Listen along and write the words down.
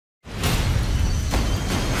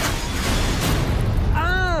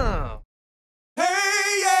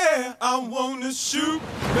I wanna shoot,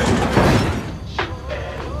 baby.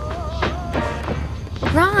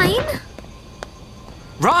 Ryan?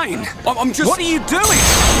 Ryan! I'm just... What are you doing?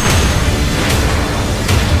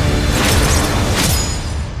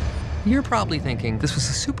 You're probably thinking, this was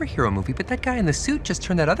a superhero movie, but that guy in the suit just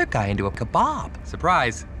turned that other guy into a kebab.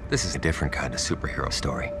 Surprise! This is a different kind of superhero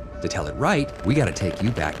story. To tell it right, we gotta take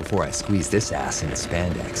you back before I squeeze this ass into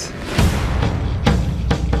spandex.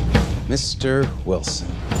 Mr.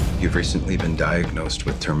 Wilson, you've recently been diagnosed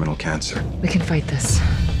with terminal cancer. We can fight this.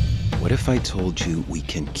 What if I told you we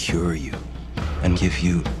can cure you and give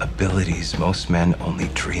you abilities most men only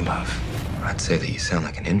dream of? I'd say that you sound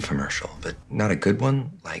like an infomercial, but not a good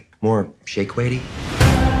one, like more shake-weighty.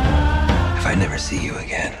 If I never see you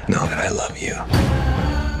again, know that I love you.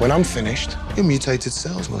 When I'm finished, your mutated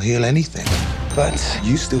cells will heal anything. But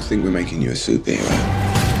you still think we're making you a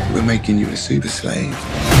superhero. We're making you a super slave.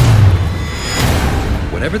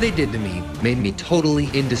 Whatever they did to me made me totally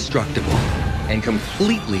indestructible and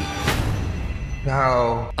completely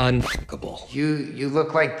unfuckable. You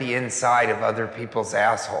look like the inside of other people's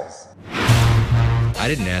assholes. I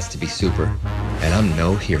didn't ask to be super, and I'm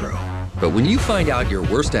no hero. But when you find out your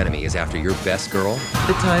worst enemy is after your best girl,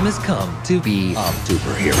 the time has come to be a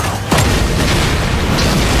superhero.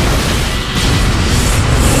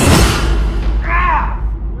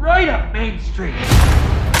 Right up Main Street.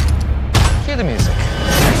 Cue the music.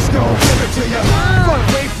 X gon' give it to you. Fuck,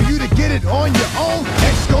 wait for you to get it on your own.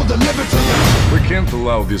 X gon' deliver to you. We can't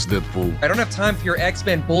allow this, Deadpool. I don't have time for your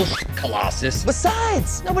X-Men bullshit, Colossus.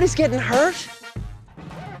 Besides, nobody's getting hurt.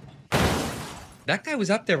 That guy was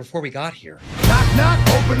up there before we got here. Knock, knock,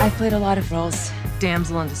 open I up. played a lot of roles.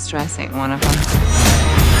 Damsel in distress ain't one of them.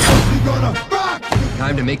 You gonna rock.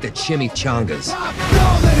 Time to make the chimichangas. Rock,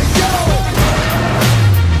 go, let it go.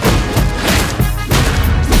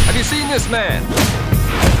 Have you seen this man?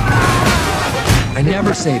 I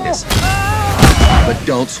never say this, but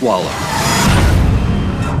don't swallow.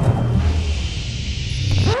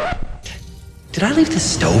 Did I leave the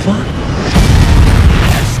stove on?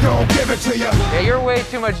 X gon' give it to you. Yeah, you're way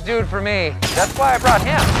too much dude for me. That's why I brought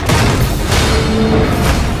him.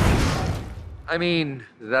 I mean,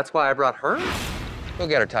 that's why I brought her? Go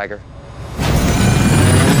get her, Tiger.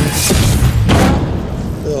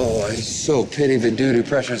 Oh, I so pity the dude who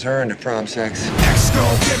pressures her into prom sex. X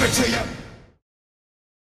gon' give it to you.